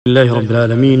لله رب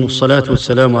العالمين، والصلاة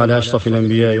والسلام على أشرف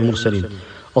الأنبياء والمرسلين.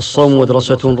 الصوم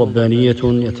مدرسة ربانية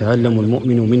يتعلم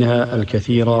المؤمن منها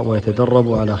الكثير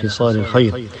ويتدرب على خصال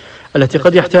الخير التي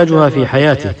قد يحتاجها في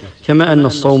حياته، كما أن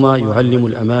الصوم يعلم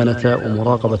الأمانة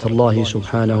ومراقبة الله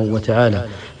سبحانه وتعالى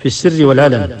في السر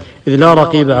والعلن، إذ لا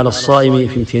رقيب على الصائم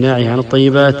في امتناعه عن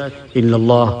الطيبات إلا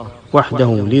الله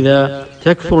وحده. لذا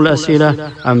تكثر الأسئلة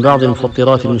عن بعض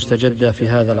المفطرات المستجدة في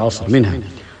هذا العصر، منها: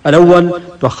 الأول،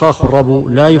 بخاخ الربو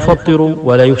لا يفطر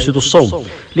ولا يفسد الصوم،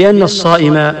 لأن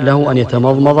الصائم له أن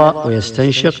يتمضمض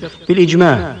ويستنشق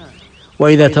بالإجماع،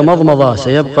 وإذا تمضمض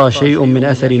سيبقى شيء من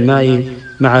أثر الماء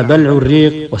مع بلع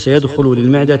الريق، وسيدخل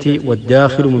للمعدة،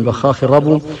 والداخل من بخاخ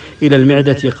الربو إلى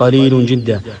المعدة قليل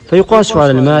جدا، فيقاس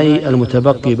على الماء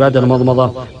المتبقي بعد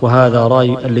المضمضة، وهذا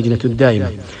رأي اللجنة الدائمة.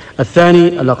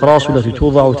 الثاني، الأقراص التي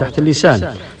توضع تحت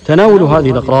اللسان، تناول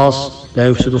هذه الأقراص لا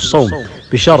يفسد الصوم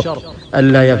بشرط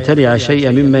ألا يبتلع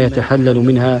شيئا مما يتحلل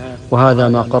منها، وهذا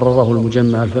ما قرره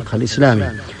المجمع الفقه الإسلامي.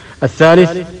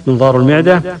 الثالث، منظار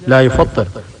المعدة لا يفطر،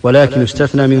 ولكن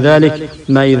يستثنى من ذلك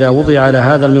ما إذا وضع على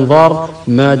هذا المنظار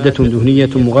مادة دهنية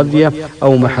مغذية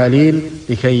أو محاليل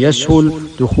لكي يسهل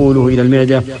دخوله إلى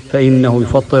المعدة فإنه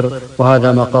يفطر،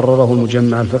 وهذا ما قرره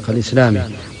المجمع الفقه الإسلامي.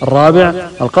 الرابع،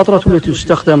 القطرة التي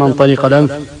تستخدم عن طريق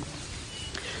الأنف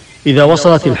إذا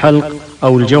وصلت الحلق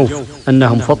أو الجوف أنها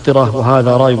مفطرة،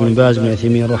 وهذا رأي ابن باز بن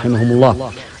عثيمين رحمهم الله.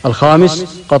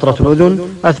 الخامس، قطرة الأذن،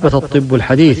 أثبت الطب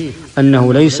الحديث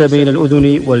أنه ليس بين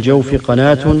الأذن والجوف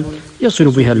قناة يصل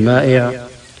بها المائع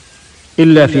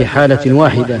إلا في حالة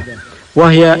واحدة،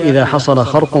 وهي إذا حصل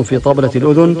خرق في طبلة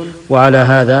الأذن، وعلى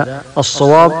هذا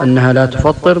الصواب أنها لا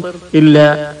تفطر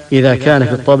إلا إذا كان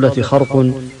في الطبلة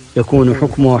خرق يكون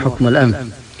حكمها حكم الأنف.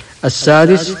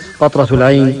 السادس، قطرة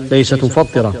العين ليست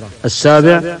مفطرة.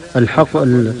 السابع،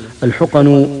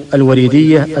 الحقن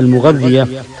الوريدية المغذية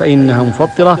فإنها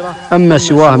مفطرة، أما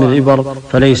سواها من الإبر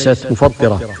فليست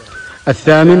مفطرة.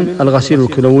 الثامن، الغسيل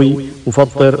الكلوي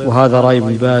مفطر، وهذا رأي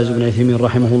ابن باز بن عثيمين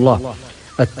رحمه الله.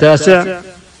 التاسع،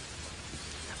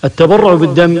 التبرع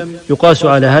بالدم يقاس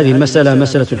على هذه المسألة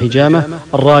مسألة الحجامة،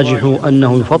 الراجح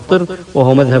أنه يفطر،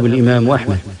 وهو مذهب الإمام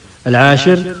أحمد.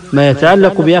 العاشر، ما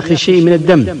يتعلق بأخذ شيء من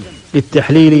الدم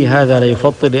للتحليل، هذا لا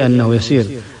يفطر لأنه يسير.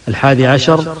 الحادي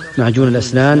عشر، معجون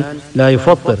الأسنان لا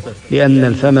يفطر، لأن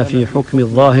الفم في حكم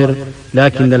الظاهر،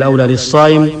 لكن الأولى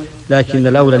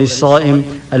للصائم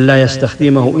أن لا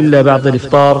يستخدمه إلا بعد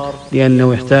الإفطار،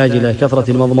 لأنه يحتاج إلى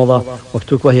كثرة المضمضة،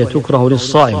 وهي تكره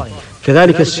للصائم.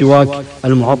 كذلك السواك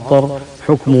المعطر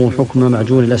حكمه حكم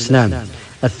معجون الأسنان.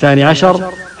 الثاني عشر،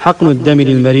 حقن الدم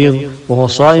للمريض وهو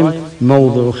صائم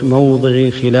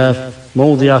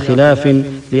موضع خلاف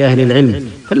لأهل العلم،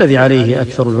 فالذي عليه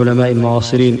أكثر العلماء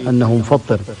المعاصرين أنه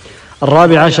مفطر.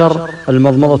 الرابع عشر،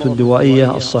 المضمضة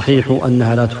الدوائية، الصحيح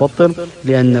أنها لا تفطر،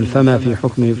 لأن الفم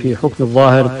في حكم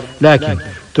الظاهر، لكن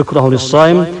تكره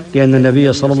للصائم، لأن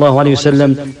النبي صلى الله عليه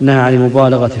وسلم نهى عن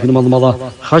المبالغة في المضمضة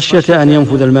خشية أن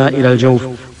ينفذ الماء إلى الجوف،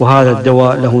 وهذا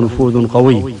الدواء له نفوذ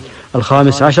قوي.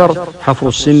 الخامس عشر، حفر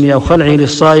السن أو خلعه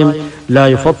للصائم لا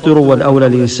يفطر، والأولى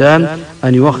للإنسان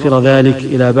أن يؤخر ذلك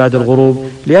إلى بعد الغروب،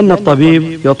 لأن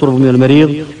الطبيب يطلب من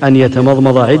المريض أن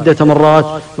يتمضمض عدة مرات،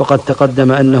 وقد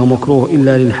تقدم أنه مكروه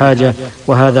إلا للحاجة،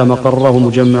 وهذا ما قرره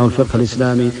مجمع الفقه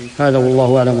الإسلامي. هذا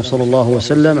والله أعلم، وصلى الله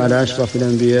وسلم على أشرف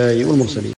الأنبياء والمرسلين.